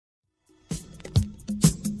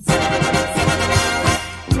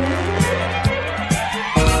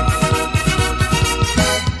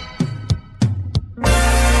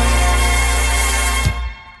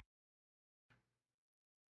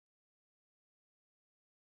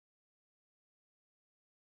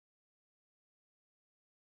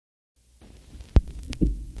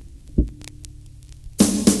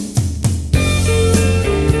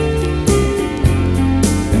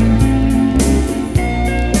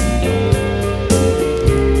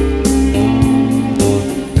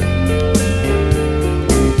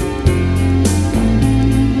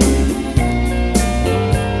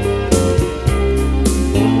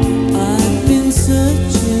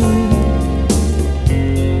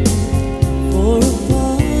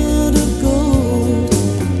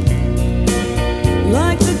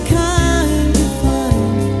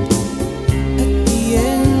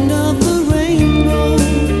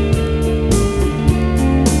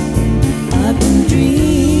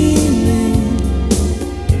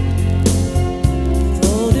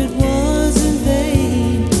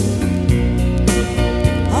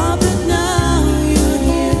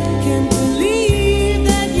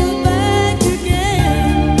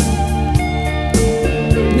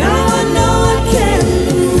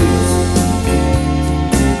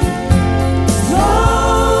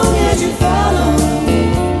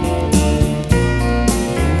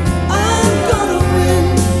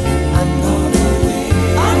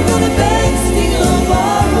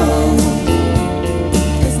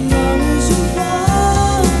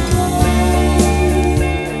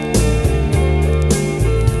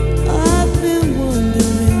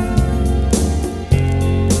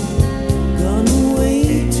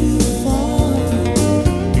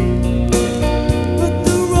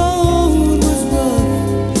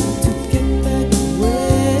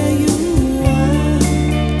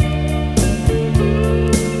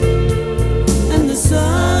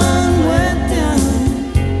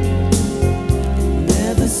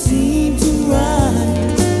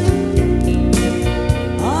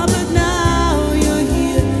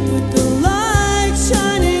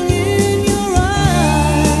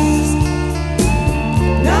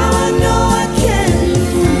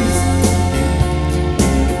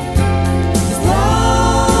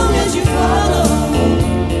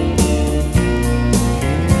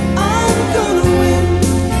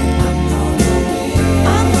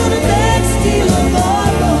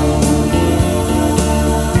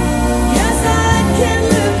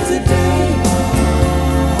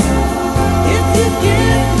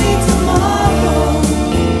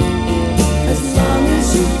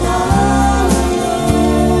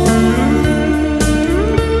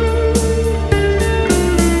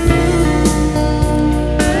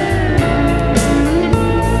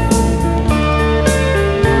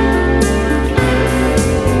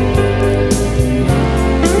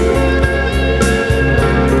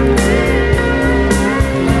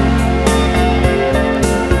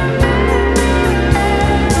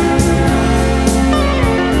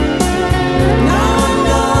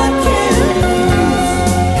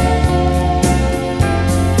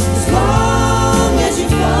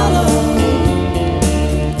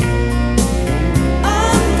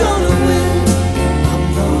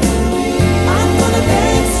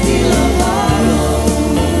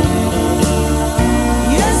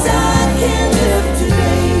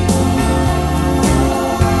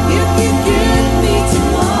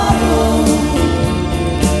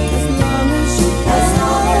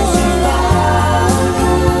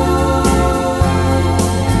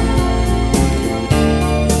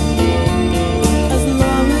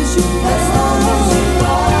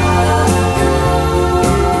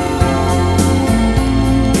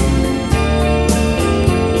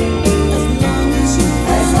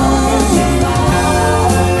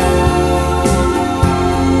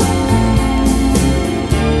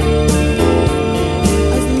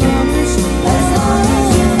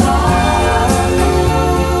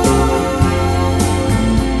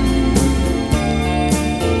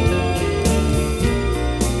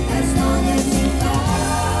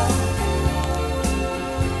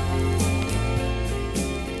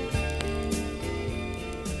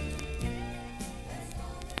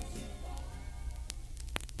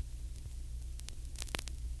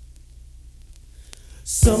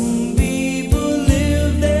Some people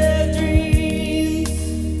live their dreams.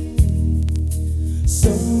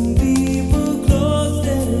 Some people close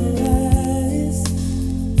their eyes.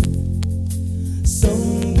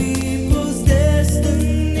 Some people's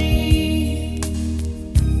destiny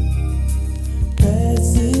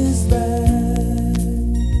passes by.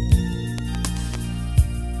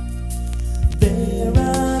 There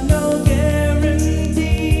are no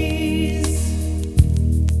guarantees.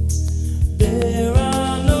 There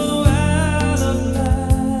are no alibis.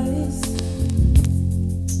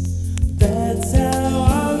 That's how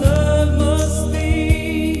our love must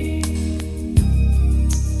be.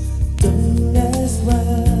 Don't ask why.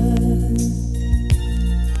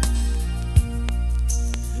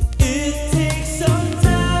 It takes some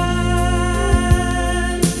time.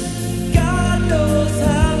 God knows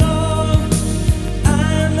how long. I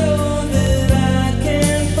know that I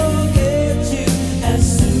can't forget you as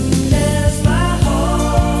soon as my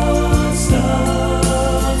heart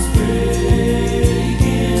stops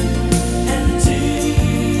breaking and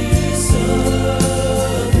tears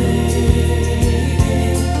start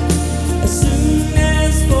fading. As soon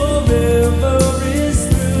as forever is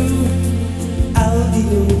through, I'll be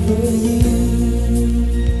over you.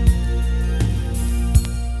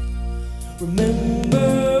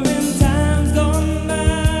 Remember in times gone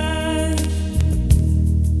by,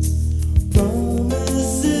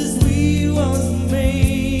 promises we once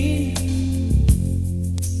made.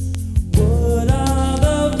 What are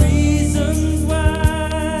the reasons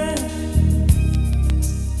why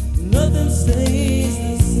nothing stays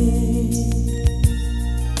the same?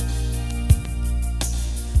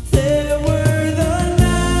 There were the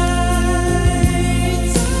nights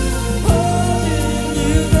holding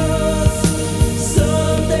you close.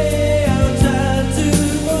 Someday I'll try to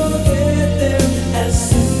forget them as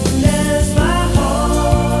soon as my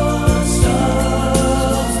heart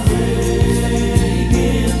stops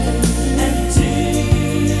breaking and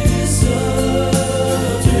tears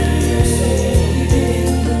start fading.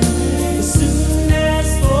 As soon as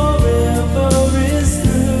forever is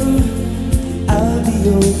through, I'll be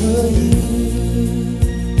over you.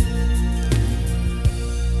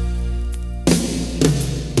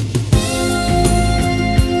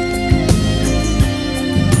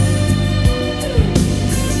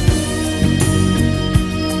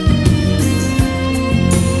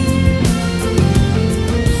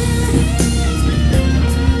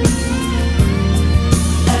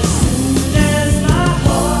 As soon as my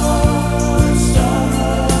heart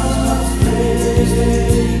stops breaking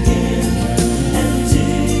and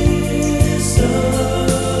tears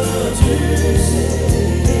start fading,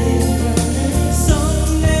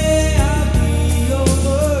 someday I'll be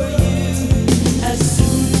over you. As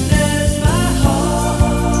soon as my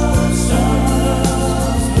heart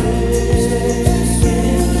stops breaking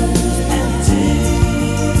and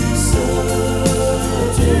tears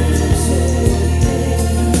start fading,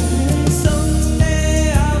 someday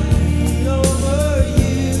I'll be over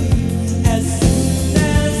you. As soon as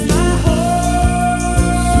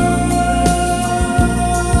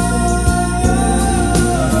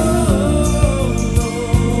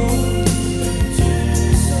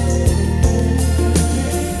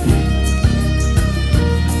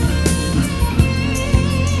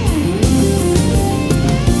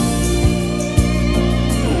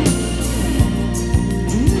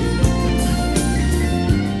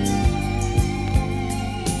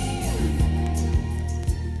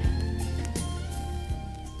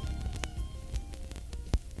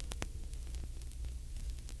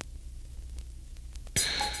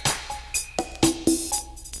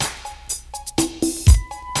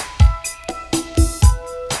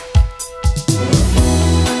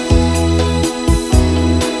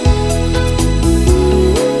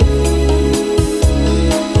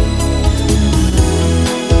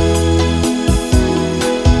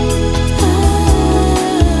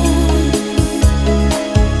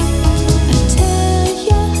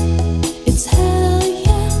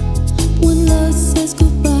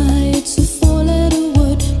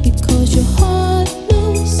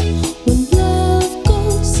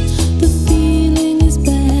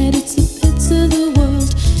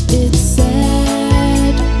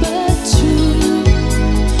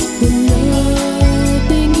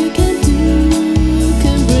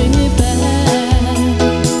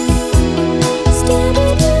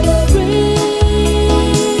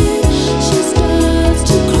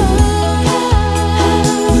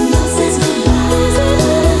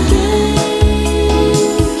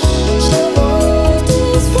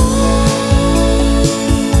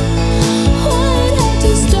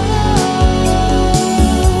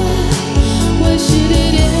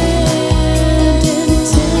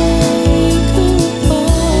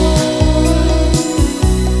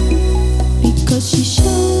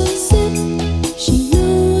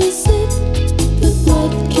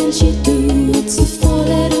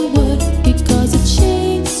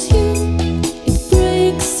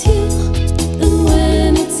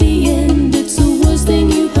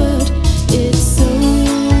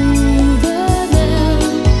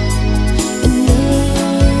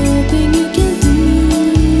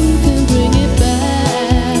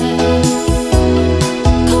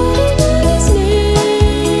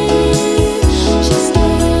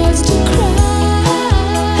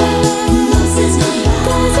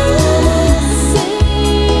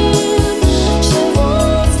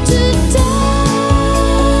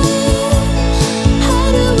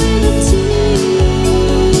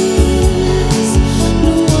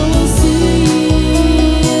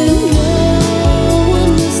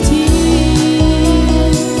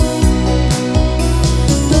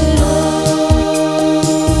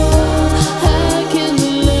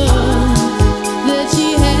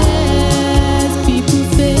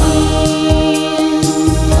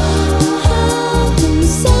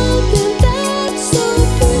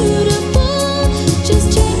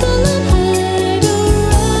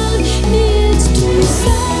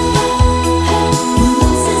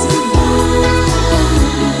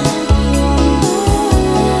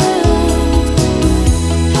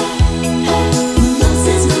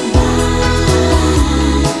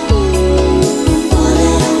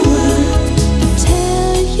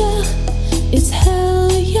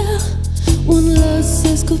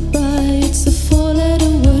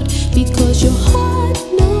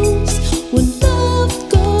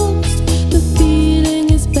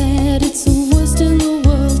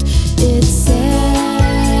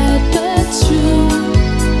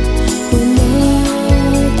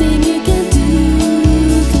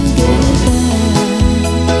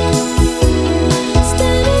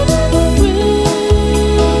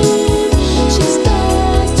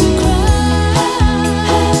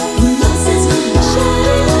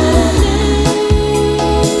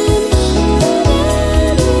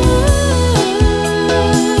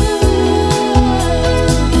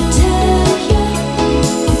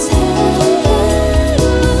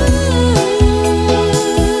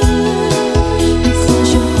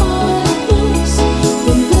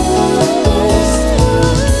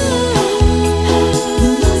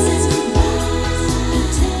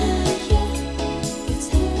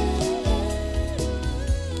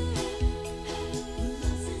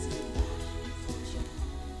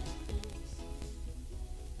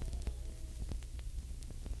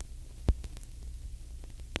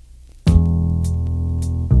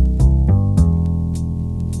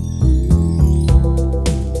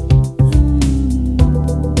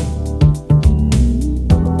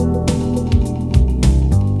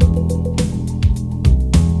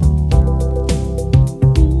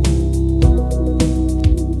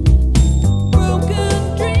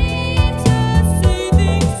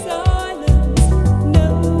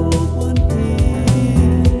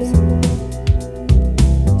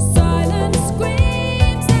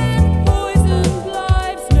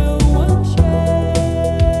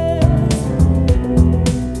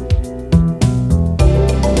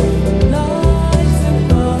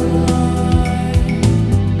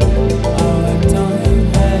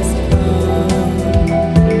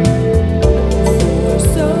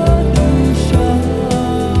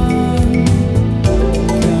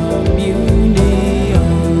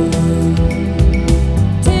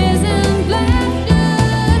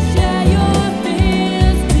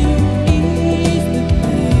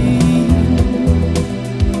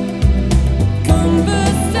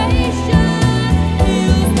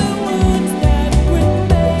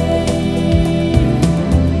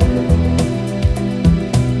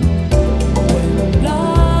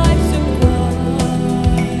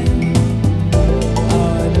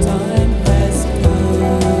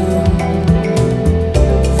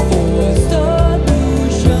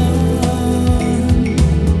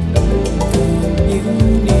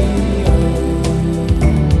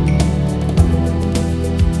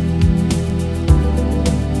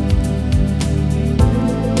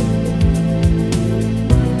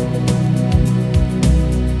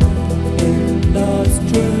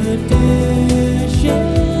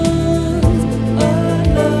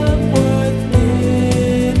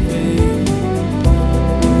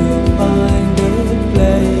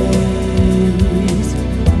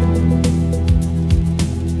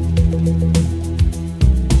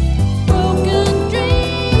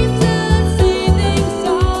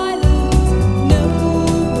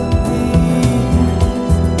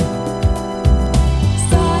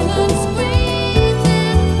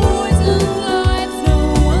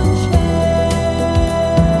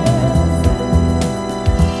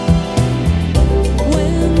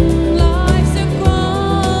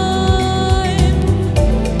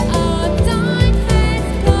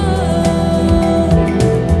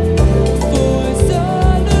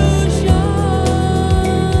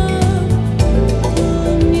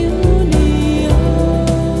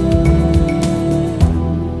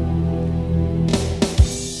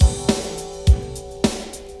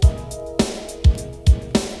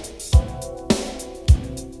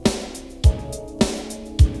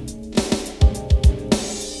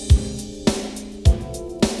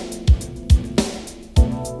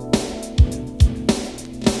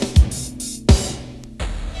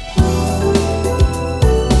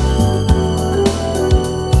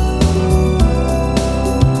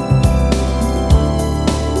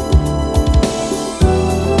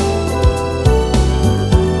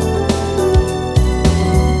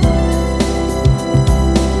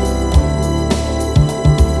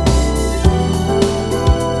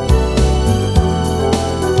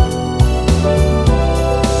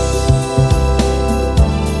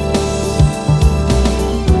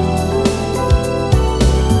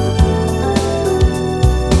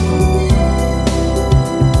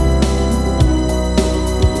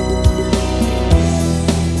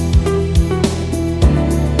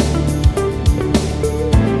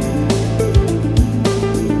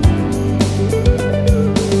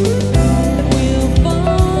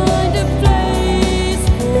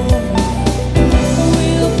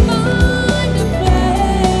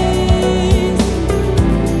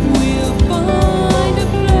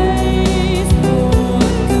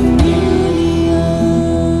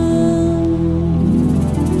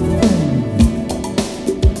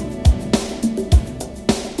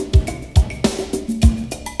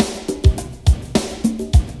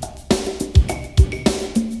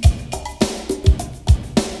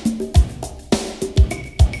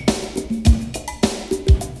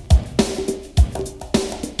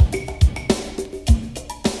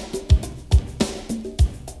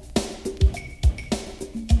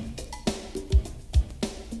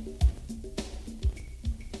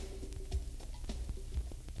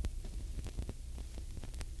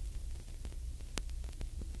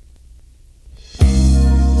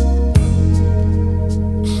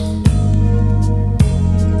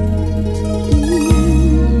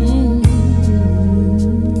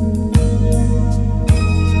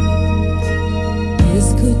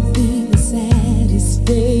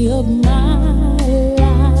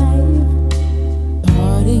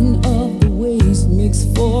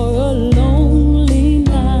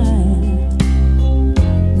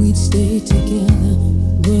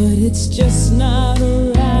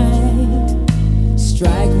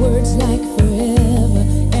feels like forever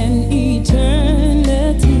and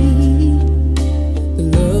eternity. The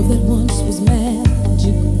love that once was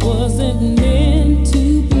magic wasn't meant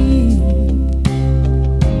to be.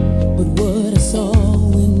 But what I saw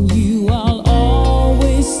in you, I'll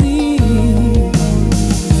always see.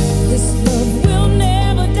 This love will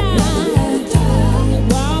never die.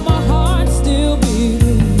 While my heart's still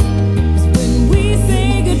beating, 'cause when we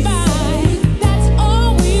say goodbye, that's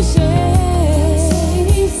all we share.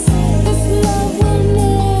 This love will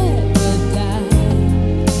never die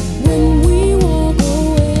when we walk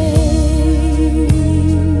away.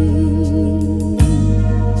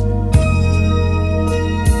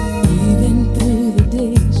 Even through the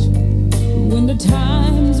days when the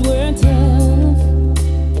times were tough,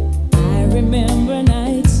 I remember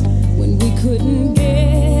nights when we couldn't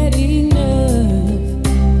get enough.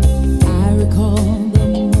 I recall the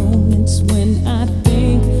moments when I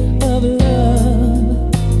think of love.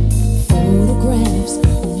 Photographs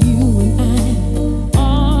of you and I,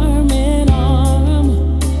 arm in arm,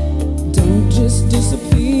 don't just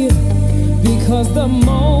disappear because the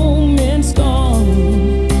moment's gone.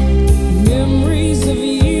 Memories of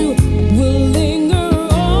you will linger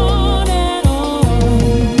on and on.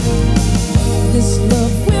 This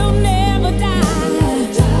love will never die.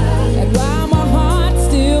 And while my heart's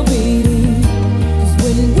still beating, 'cause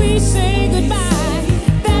when we say goodbye,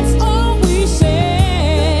 that's all we say.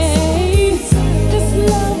 This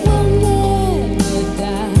love will never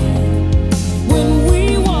die when we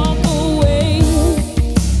walk away.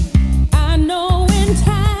 I know in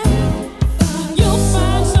time you'll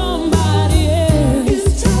find somebody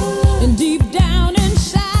else, and deep down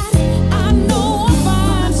inside I know I'll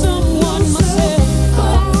find someone myself.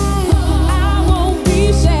 But I won't be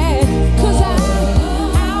sad, 'cause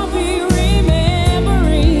I'll be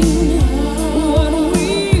remembering what we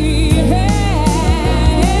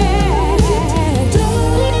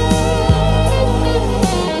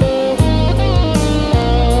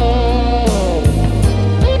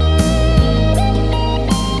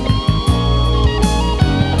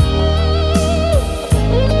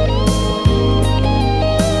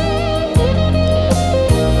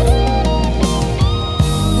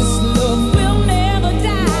This love will never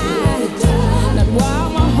die, not while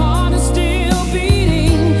my heart is still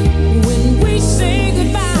beating. When we say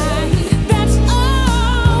goodbye, that's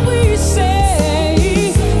all we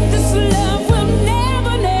say. This love will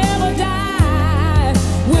never, never die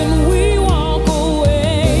when we walk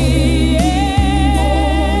away.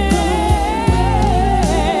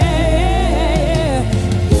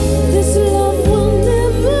 This love will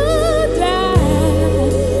never die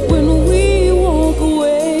when we walk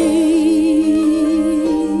away.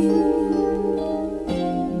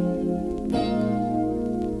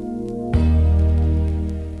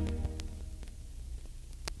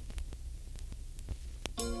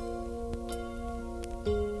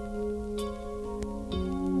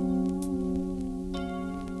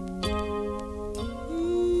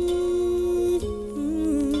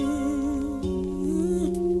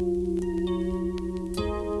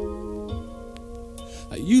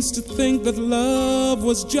 I used to think that love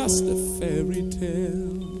was just a fairy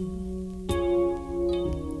tale,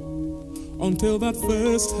 until that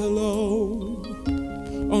first hello,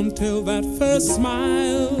 until that first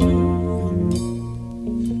smile.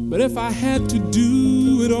 But if I had to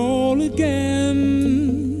do it all again,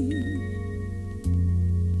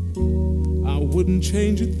 I wouldn't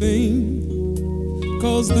change a thing,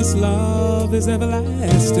 'cause this love is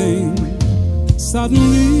everlasting.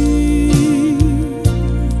 Suddenly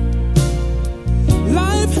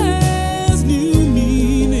life has new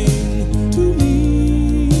meaning to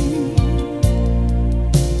me.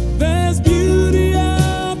 There's beauty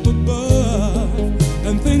up above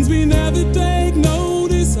and things we never take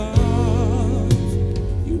notice of.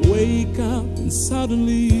 You wake up and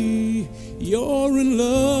suddenly you're in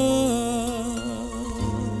love.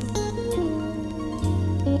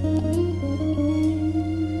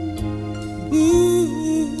 Ooh,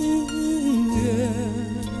 yeah.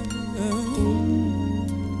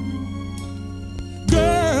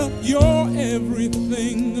 Girl, you're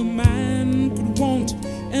everything a man could want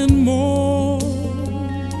and more.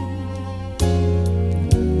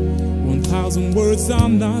 1,000 words are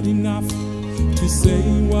not enough to say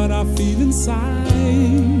what I feel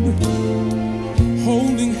inside.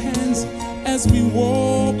 Holding hands as we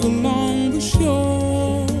walk along the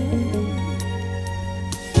shore.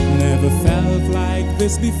 Never felt like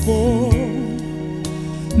this before.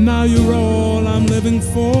 Now you're all I'm living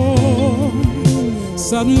for.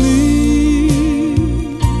 Suddenly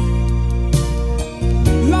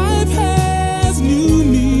life has new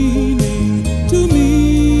meaning to me.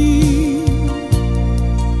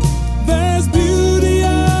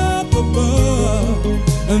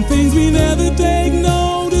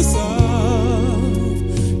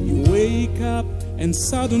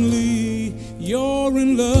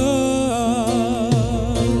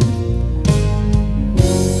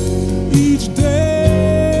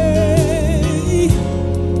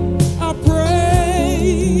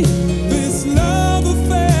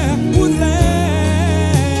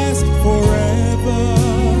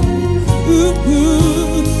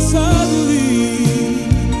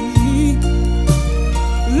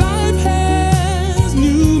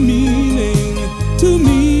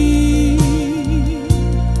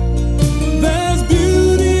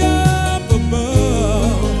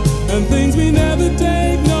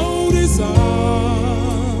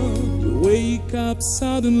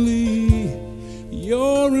 Suddenly,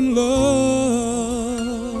 you're in love.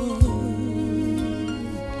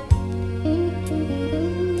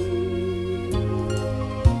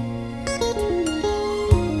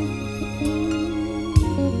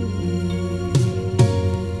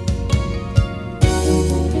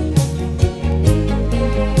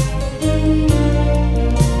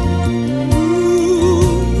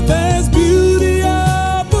 Ooh, there's beauty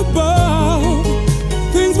up above,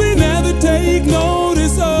 things we never take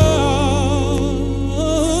notice of.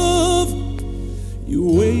 You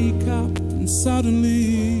wake up and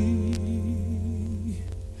suddenly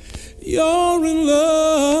you're in love.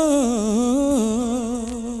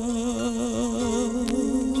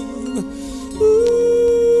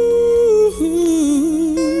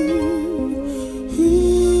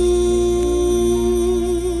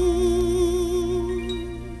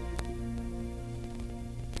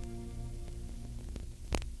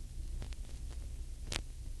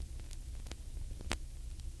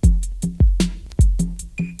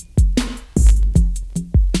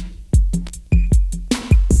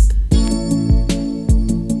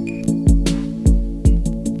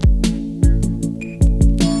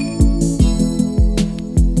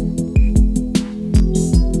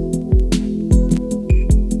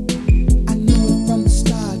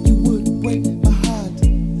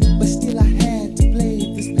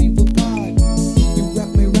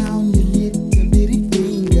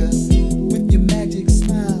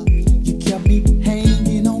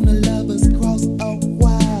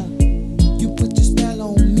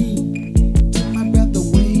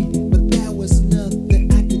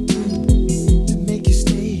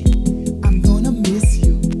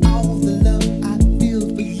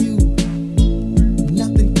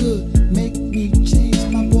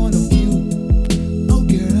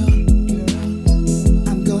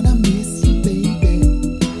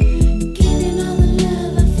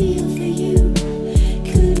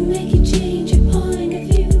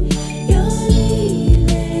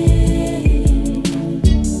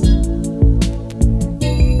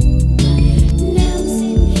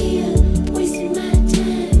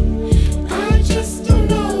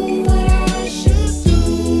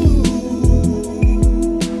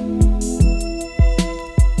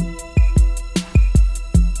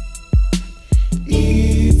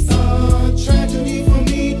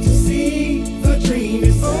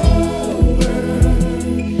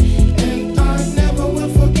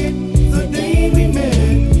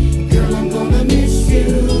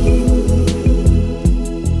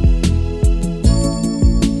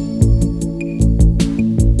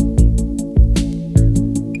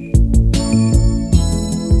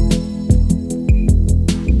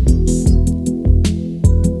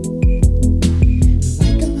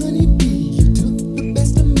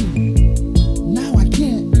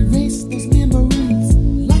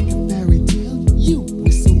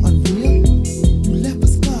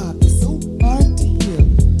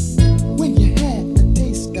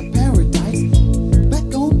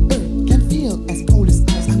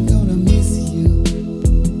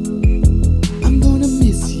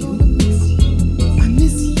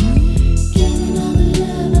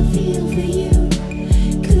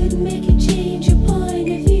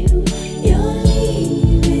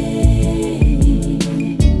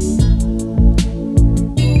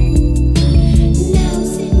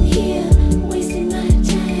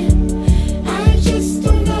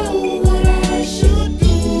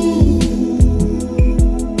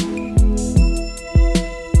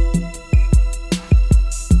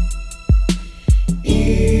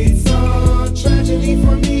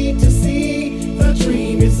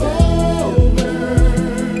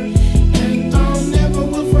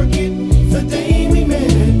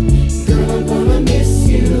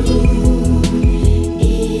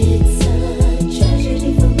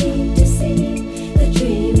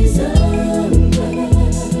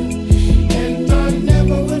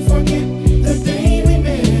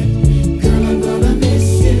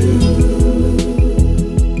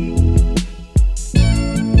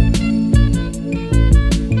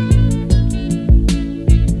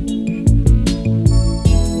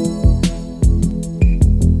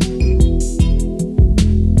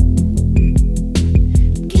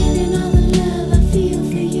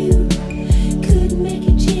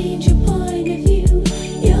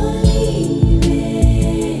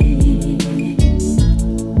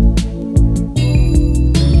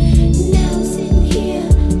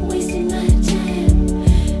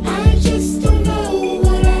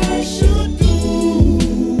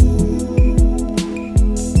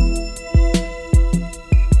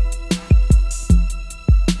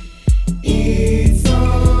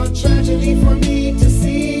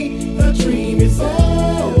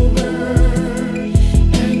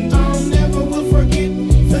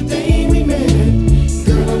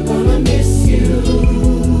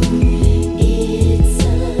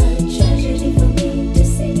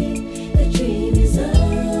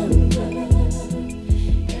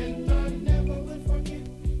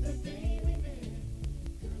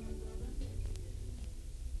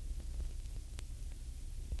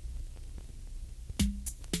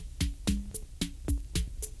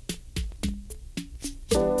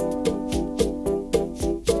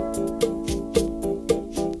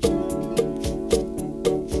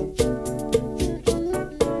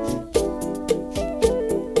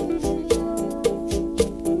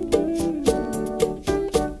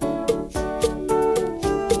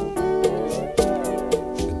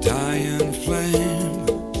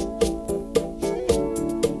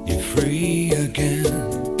 free again.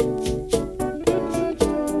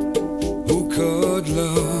 Who could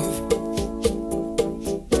love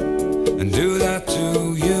and do that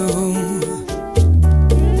to you?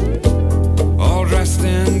 All dressed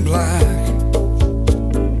in black,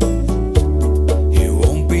 you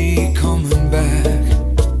won't be coming back.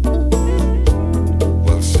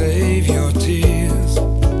 Well, save your tears.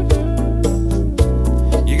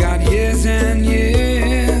 You got years and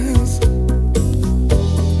years.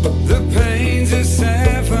 The pains of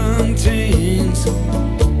 17s,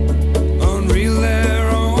 unreal, they're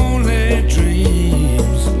only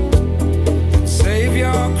dreams. Save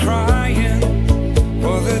your crying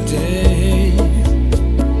for the day.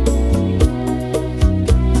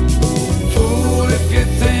 Fool if you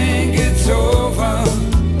think it's over,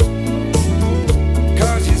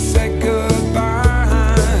 'cause you said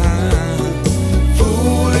goodbye.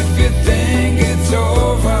 Fool if you think it's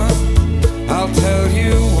over, I'll tell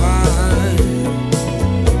you why.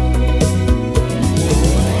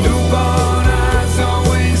 Newborn eyes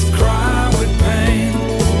always cry with pain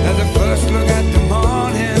at the first look at the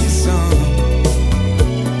morning sun.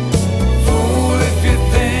 Fool if you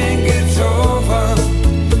think it's over,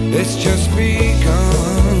 it's just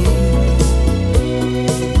begun.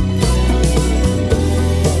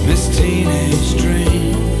 Miss Teenage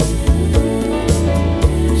Dream,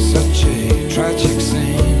 such a tragic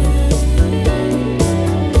scene.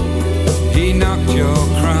 He knocked your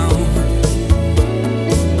crown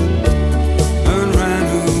and ran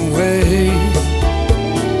away.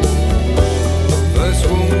 First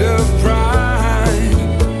wound of pride,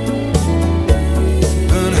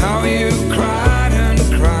 and how you cried and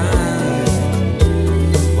cried.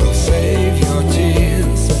 Well, save your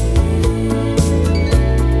tears.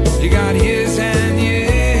 You got years and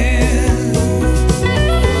years.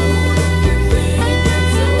 You think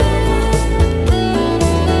it's over.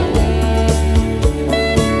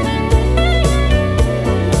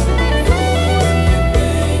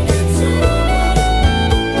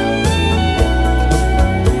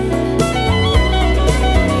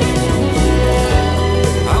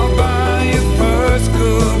 I'll buy you first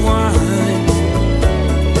good wine.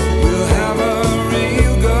 We'll have a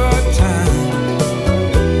real good time.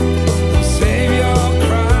 Save your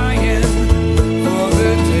crying for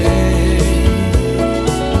the day.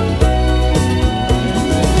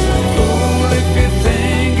 Fool if you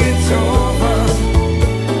think it's over,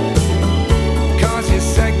 'cause you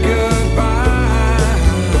said goodbye.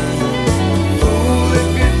 Fool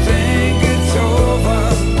if you think it's over,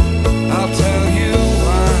 I'll tell you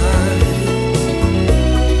why.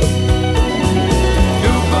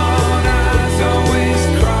 Newborn eyes always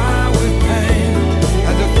cry with pain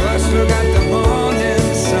at the first look at the morning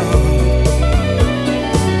sun.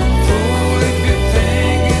 Fool if you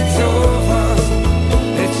think it's over,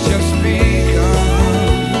 it's just begun.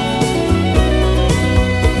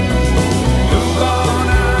 Newborn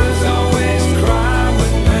eyes always cry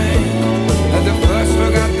with pain at the first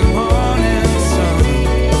look at the morning sun.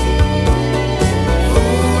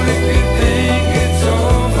 Fool if you think it's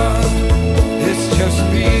over, it's just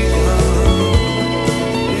begun.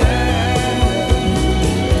 Yeah.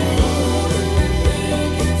 Fool if you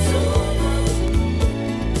think it's over.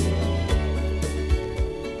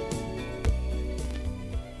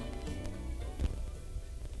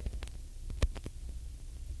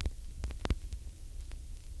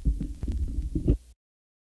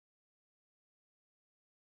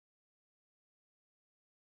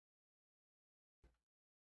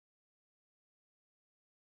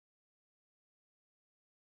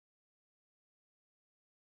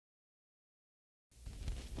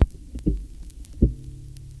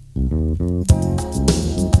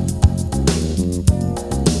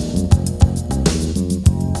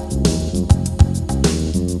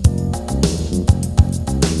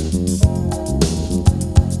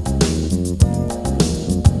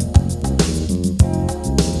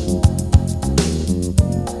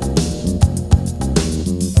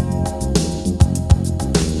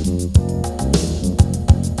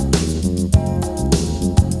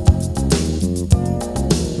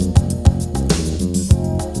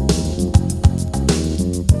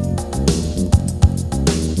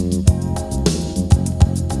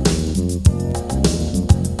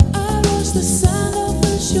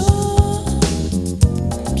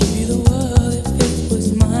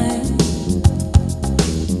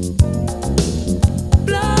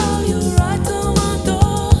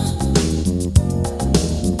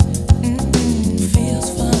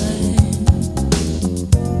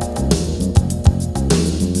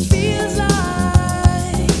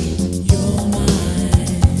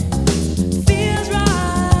 Feels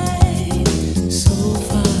right, so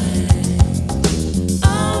fine.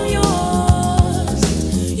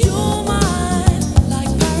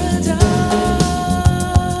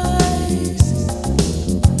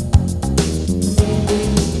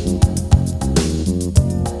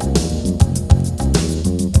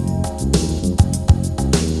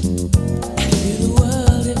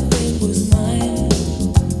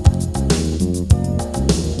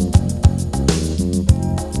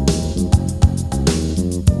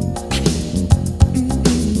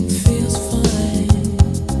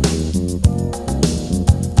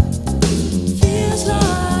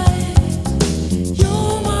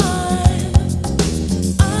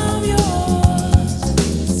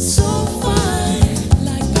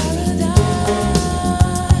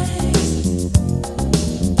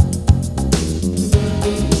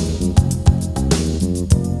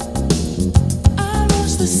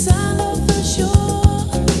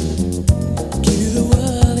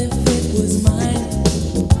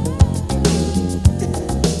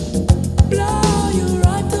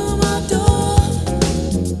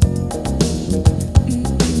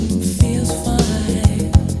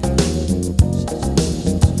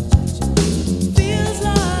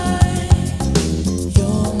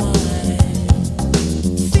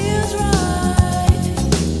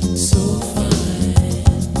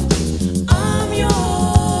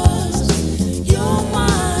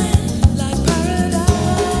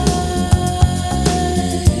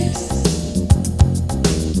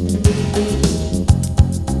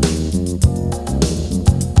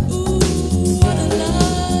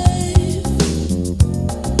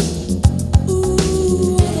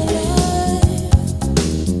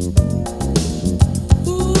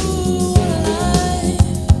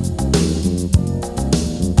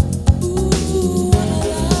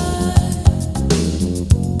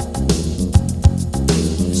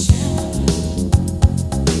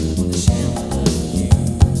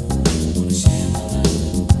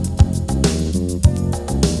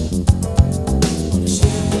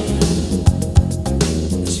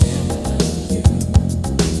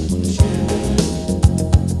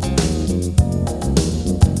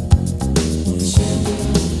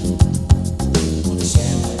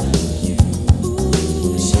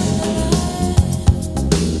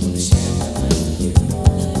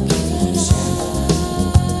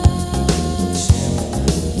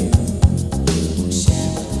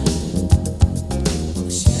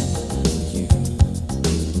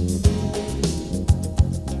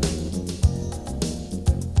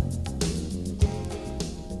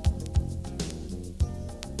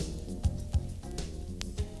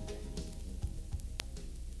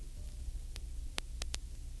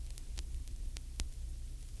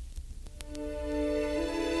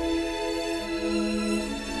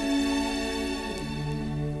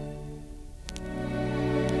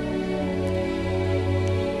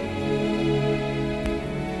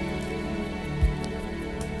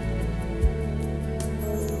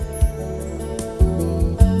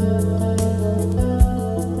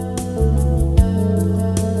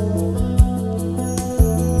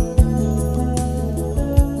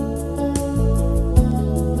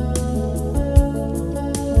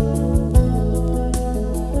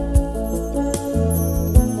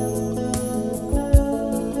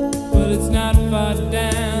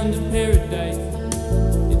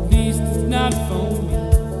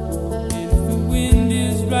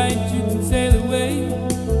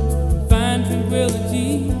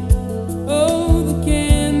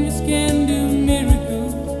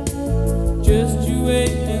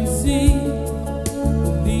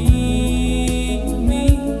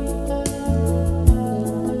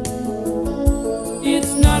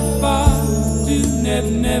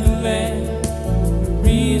 never, never laugh. No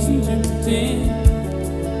reason to pretend.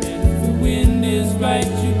 And if the wind is right,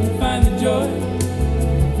 you can find the joy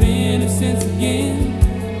of innocence again.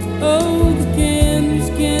 Oh, the candles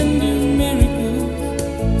can do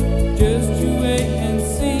miracles. Just you wait and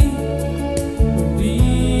see.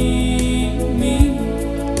 Believe me.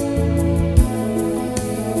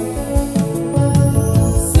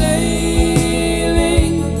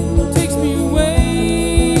 Sailing takes me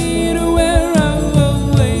away to where I've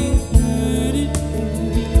always heard it.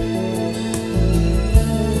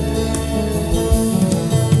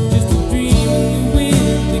 Just a dream in the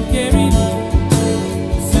wind that carried me.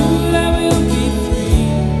 Soon I will be free.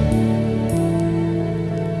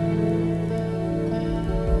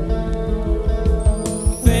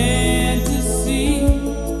 Fantasy,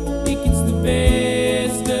 think it's the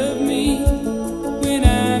best of me when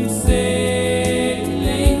I'm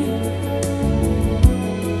sailing,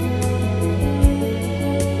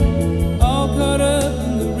 all caught up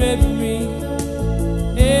in the reverie.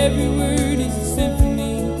 Every word is a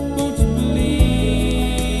symphony. Won't you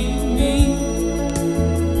believe me?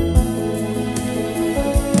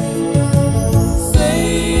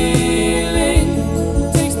 Sailing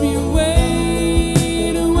takes me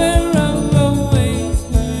away to where I've always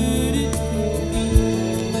heard it.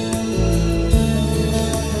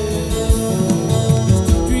 Just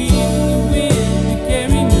a dream in the wind to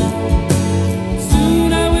carry me. Soon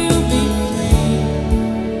I will be free.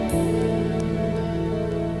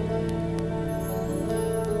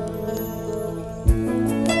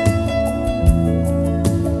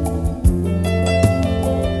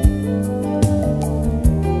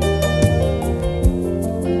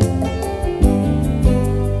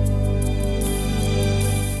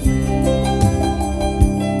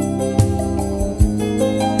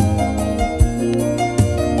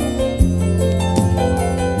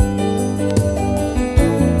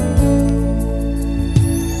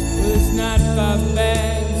 Well, it's not far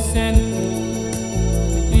back to Santa Cruz.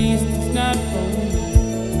 At least it's not home.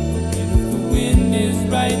 And if the wind is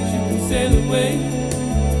right, you can sail away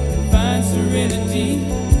and find serenity.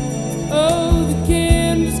 Oh, the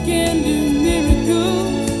canvas can do miracles.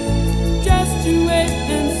 Just you wait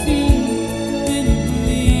and see. Then you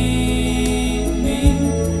believe me.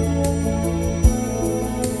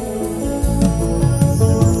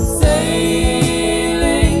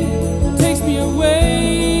 Sailing takes me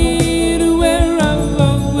away to where I've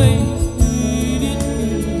always heard it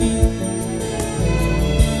could be.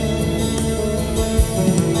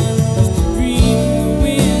 Just a dream in the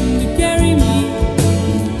wind to carry me.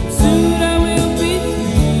 Soon I will be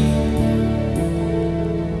free.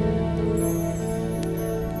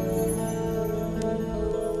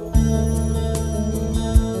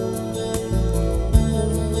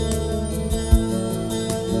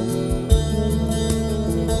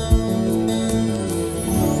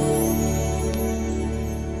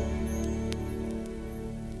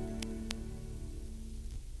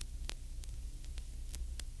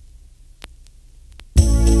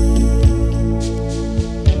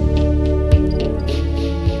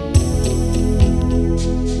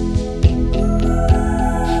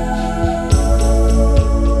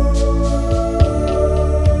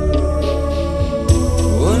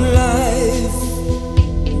 One life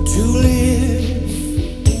to live,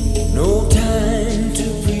 no time to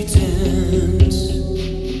pretend.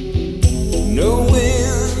 No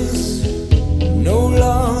wins, no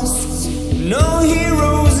loss, no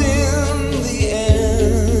heroes in the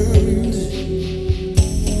end.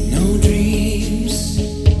 No dreams,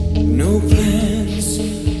 no plans,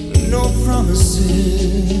 no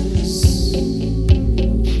promises.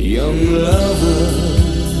 Young lover,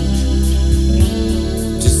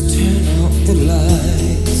 just turn out the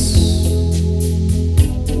lights.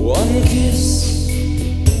 One kiss,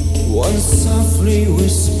 one softly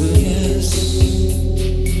whisper yes.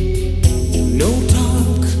 No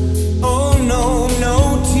talk, oh no, no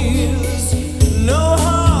tears, no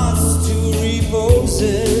hearts to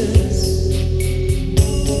repossess.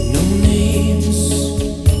 No names,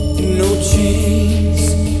 no chains,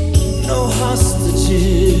 no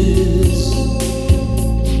hostages.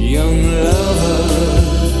 Young lover,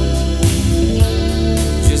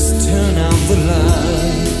 just turn out the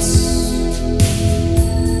lights.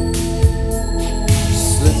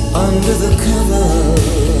 Slip under the cover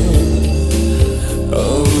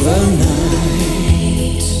of the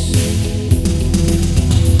night.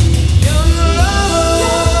 Young lover,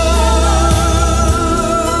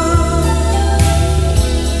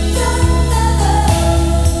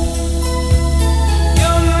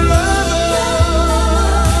 young lover,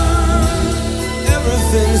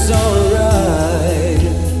 everything's alright.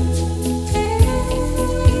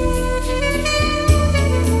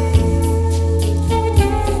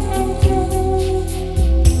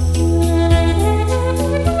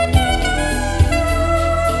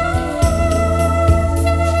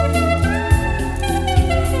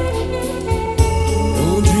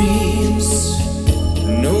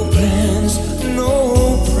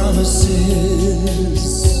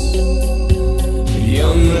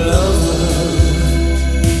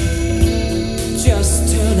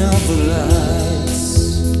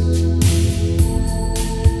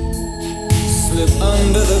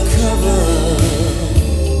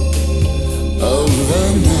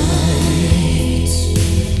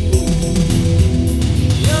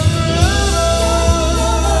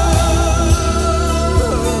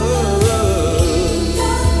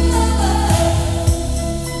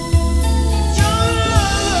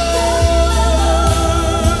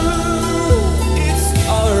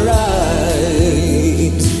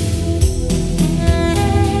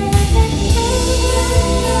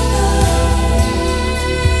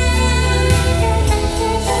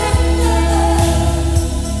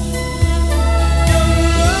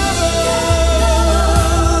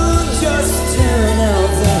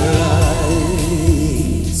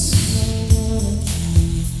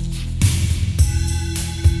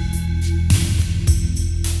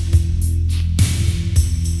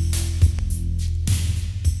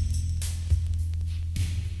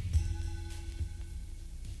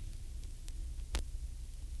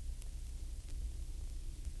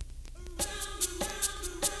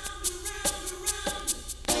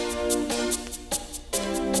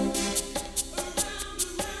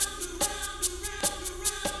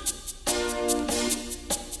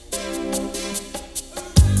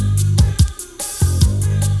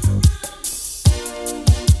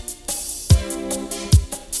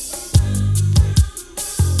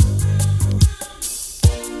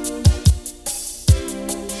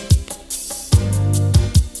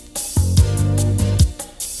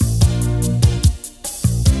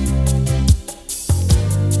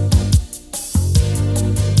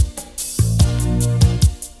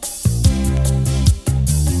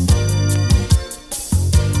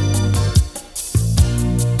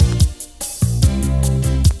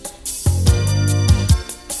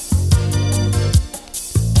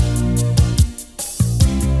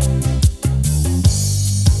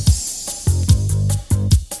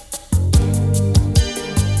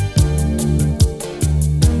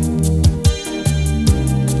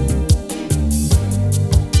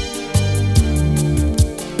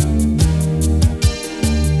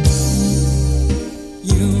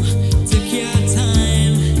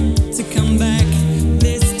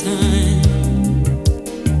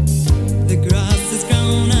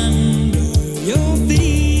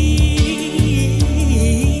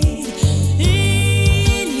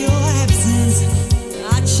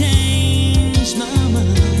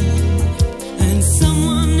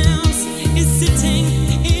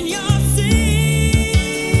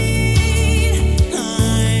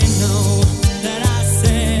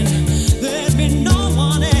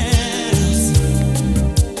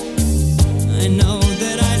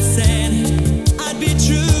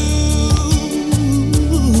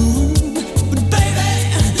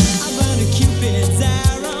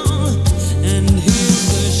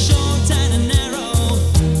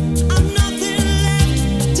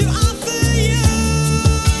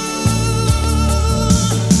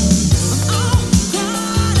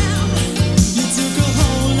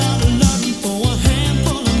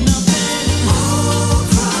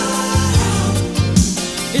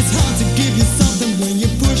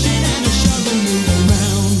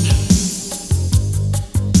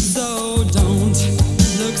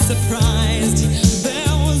 surprised.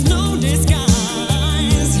 There was no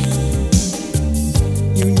disguise.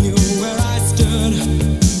 You knew where I stood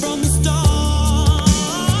from the start.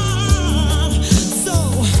 So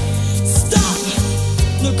stop,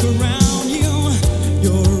 look around you.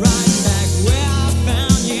 You're right back where I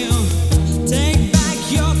found you. Take back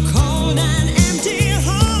your cold and empty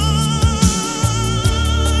heart.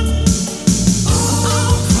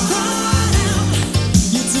 Oh, cry out.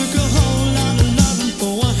 You took a whole lot of loving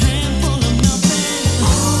for a handful of nothing.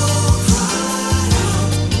 Oh, cry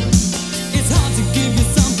out. It's hard to give you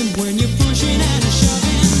something when you're pushing and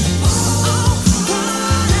shoving. Oh,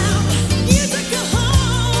 cry out. You took a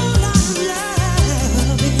whole lot of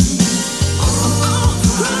loving. Oh,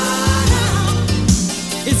 cry out.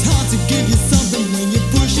 It's hard to give you something when you're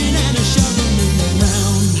pushing and shoving me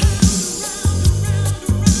around.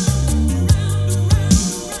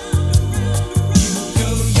 Go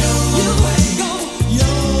your way, go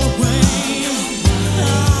your way. I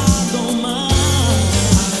don't mind.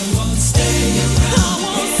 I won't stay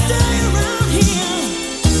around here.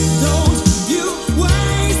 Don't you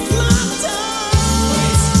waste my time.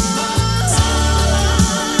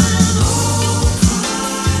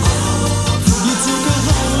 You took a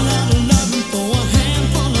whole lot of loving for a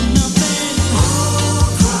handful of nothing.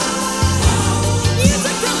 You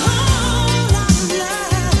took a whole lot of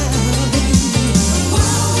loving.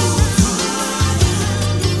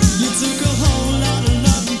 You took a whole lot of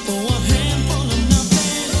loving for a handful of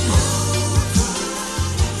nothing.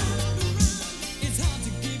 It's hard to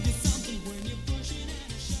give you something when you're pushing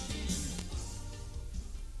and shoving.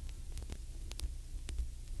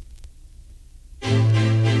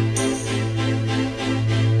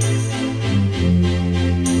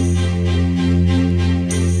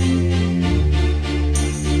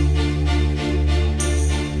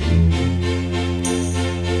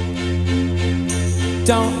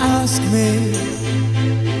 Don't ask me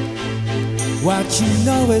what you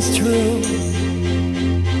know is true.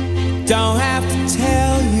 Don't have to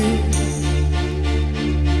tell you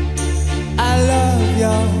I love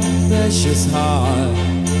your precious heart.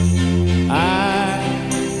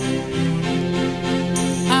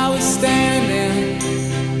 I was standing,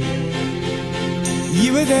 you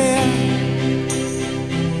were there.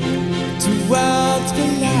 Two worlds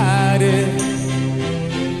collided,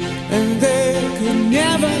 and they could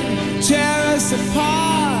never tear us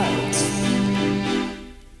apart.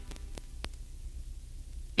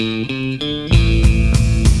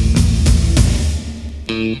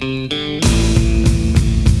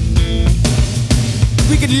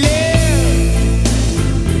 We could live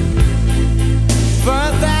for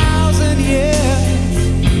 1,000 years,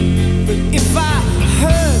 but if I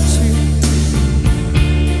hurt you,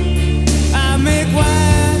 I make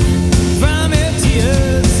wine from your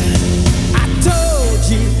tears. I told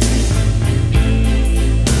you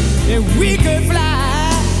that we could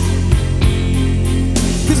fly,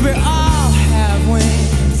 'cause we all have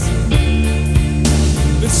wings,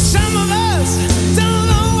 but some of us don't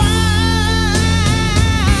know why.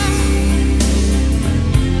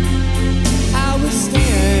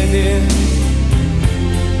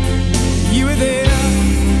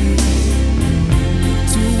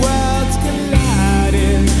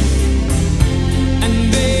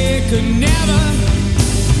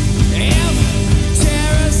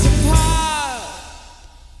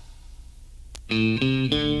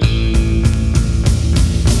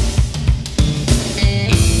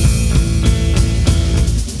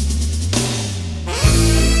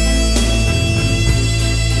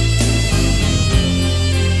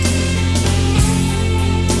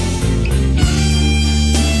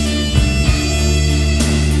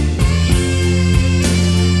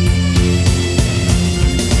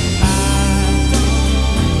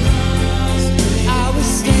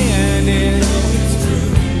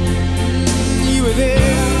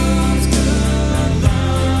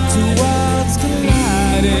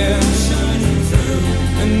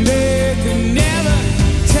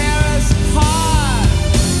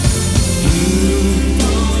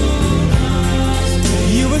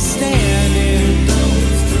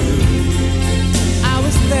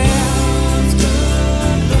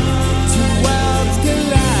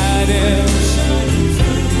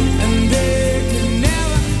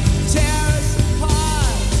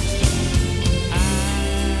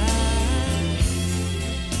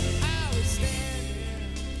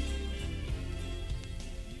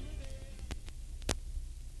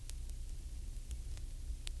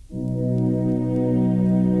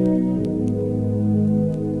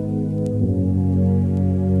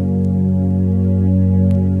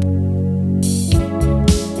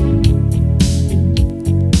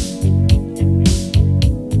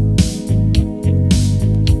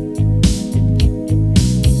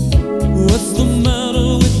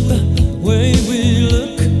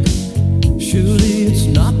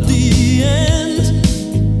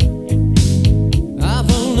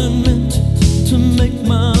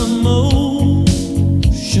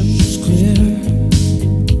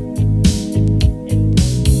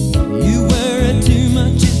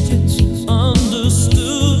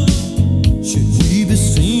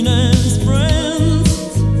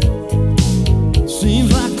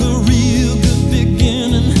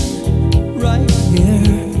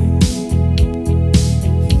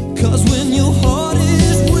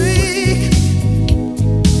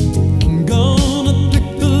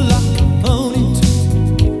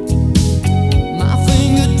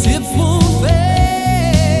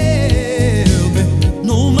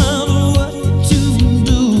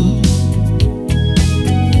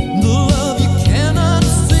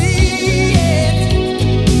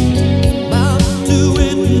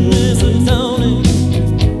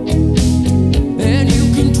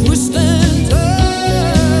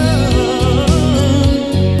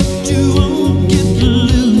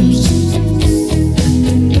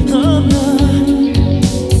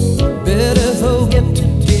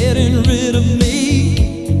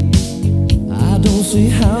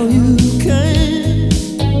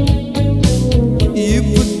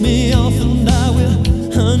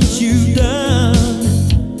 you done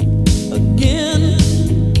again.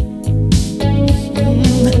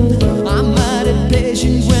 I'm mighty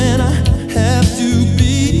patient when I have to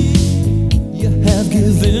be. You have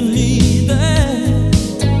given me that.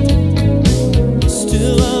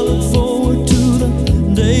 Still I look forward to the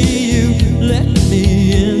day you let me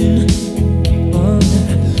in.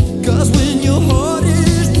 'Cause when your heart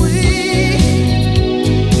is weak,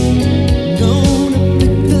 gonna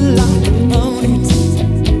pick the lock on it.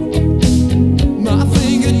 My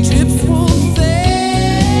fingertips won't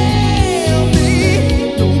fail me,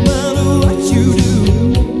 no matter what you do.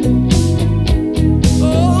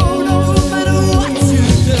 Oh, no matter what you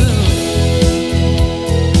do.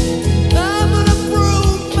 I'm gonna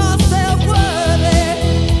prove myself worthy.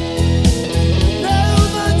 No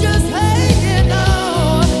more just hanging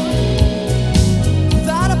on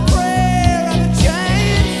without a prayer and a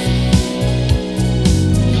chance.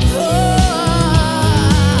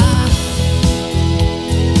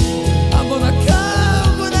 I'm gonna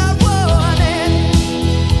come without warning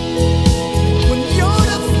when your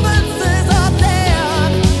defenses are down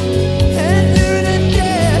and you're in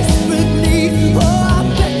desperate need. Oh, I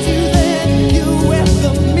bet you then you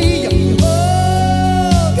welcome me,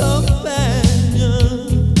 oh, companion.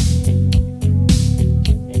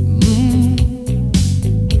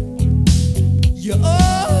 Your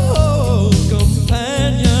old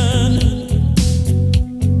companion.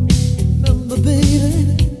 Remember, baby,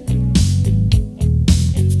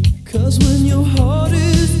 'cause when your heart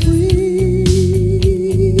is weak,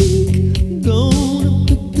 gonna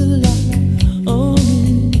pick the lock on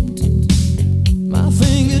it. My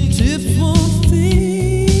fingertips won't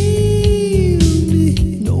fail me,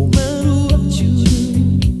 no matter what you do.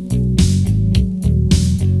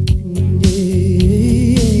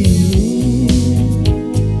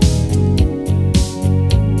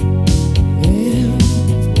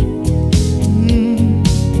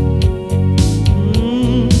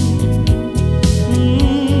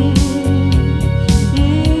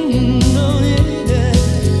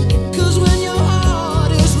 Cause when your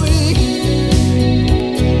heart is weak,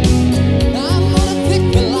 I'm gonna pick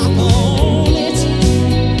the lock on it.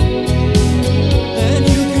 And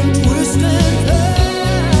you can twist and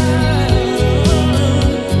turn,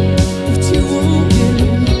 but you won't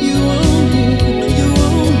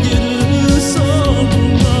get loose on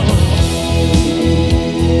more.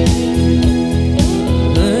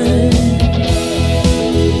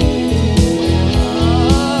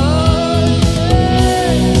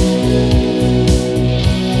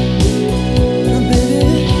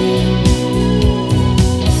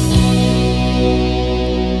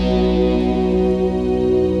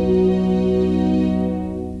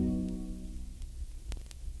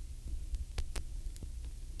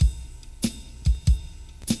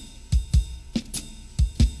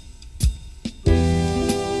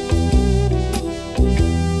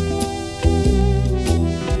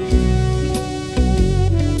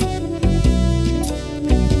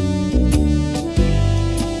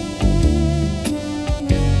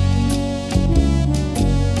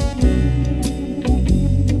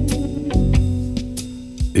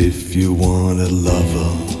 If you want a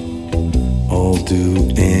lover, I'll do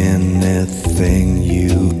anything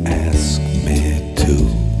you ask me to.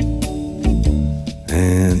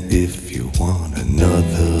 And if you want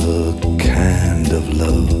another kind of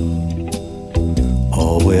love,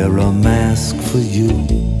 I'll wear a mask for you.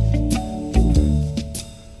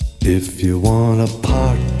 If you want a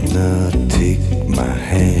partner, take my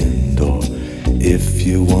hand. Or if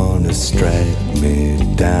you want to strike me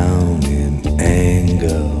down in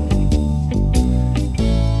anger,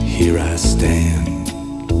 here I stand,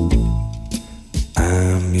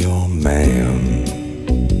 I'm your man.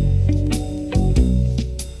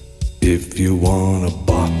 If you want a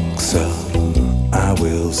boxer, I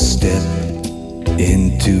will step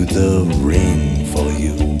into the ring for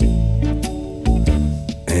you.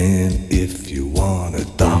 And if you want a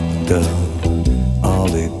doctor,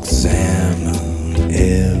 I'll examine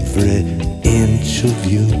every inch of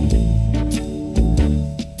you.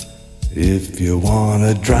 If you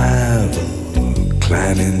wanna drive,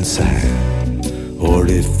 climb inside. Or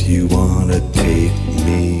if you wanna take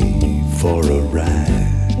me for a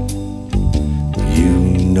ride, you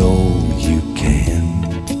know you can.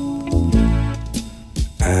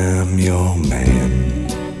 I'm your man.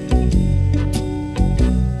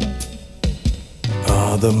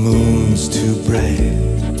 Are the moons too bright?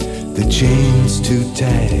 The chains too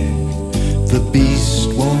tight? The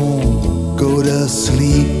beast won't go to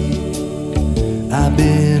sleep. I've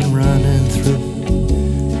been running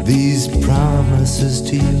through these promises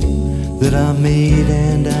to you that I made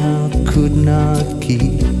and I could not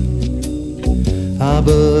keep.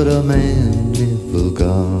 but a man never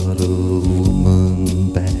got a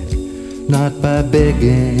woman back, not by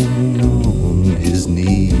begging on his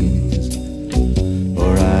knees.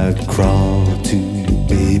 Or I'd crawl to you,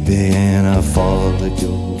 baby, and I'd fall at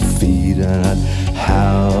your feet, and I'd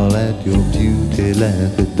howl at your beauty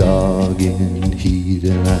like a dog in heat,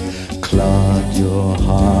 and I'd claw at your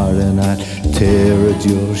heart, and I'd tear at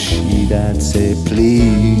your sheet. I'd say,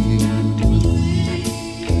 please,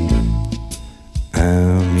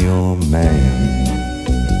 I'm your man.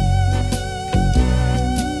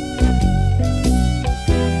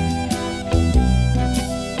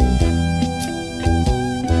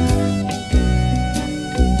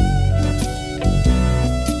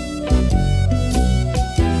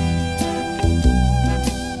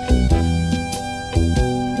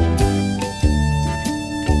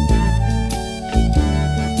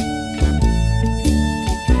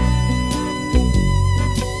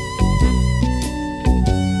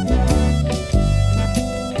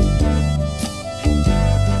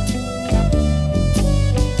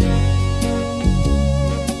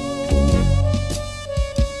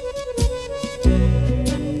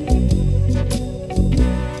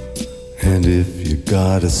 And if you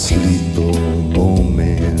got a sleeper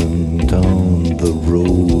moment on the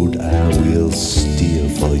road, I will steer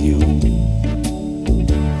for you.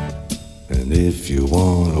 And if you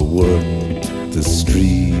wanna work the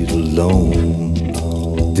street alone,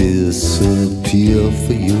 I'll disappear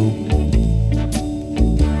for you.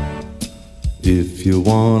 If you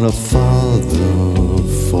want a father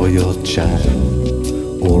for your child,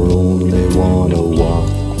 or only wanna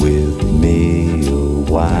walk with me a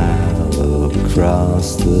while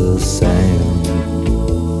across the sand,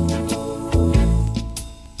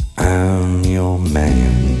 I'm your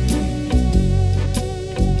man.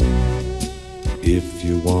 If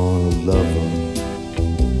you want a lover,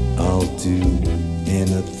 I'll do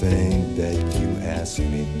anything that you ask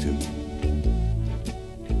me to.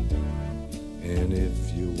 And if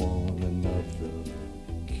you want another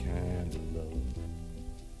kind of love,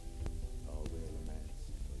 I'll wear a mask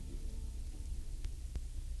for you.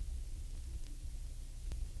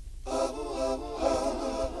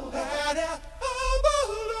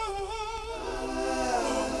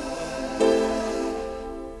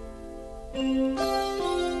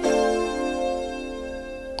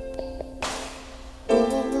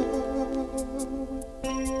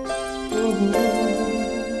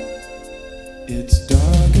 It's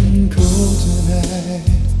dark and cold tonight.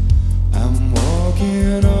 I'm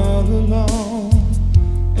walking all alone,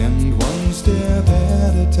 and one step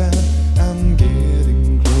at a time I'm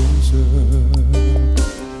getting closer.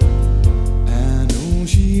 I know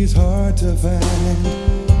she's hard to find,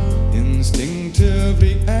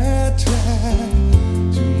 instinctively I try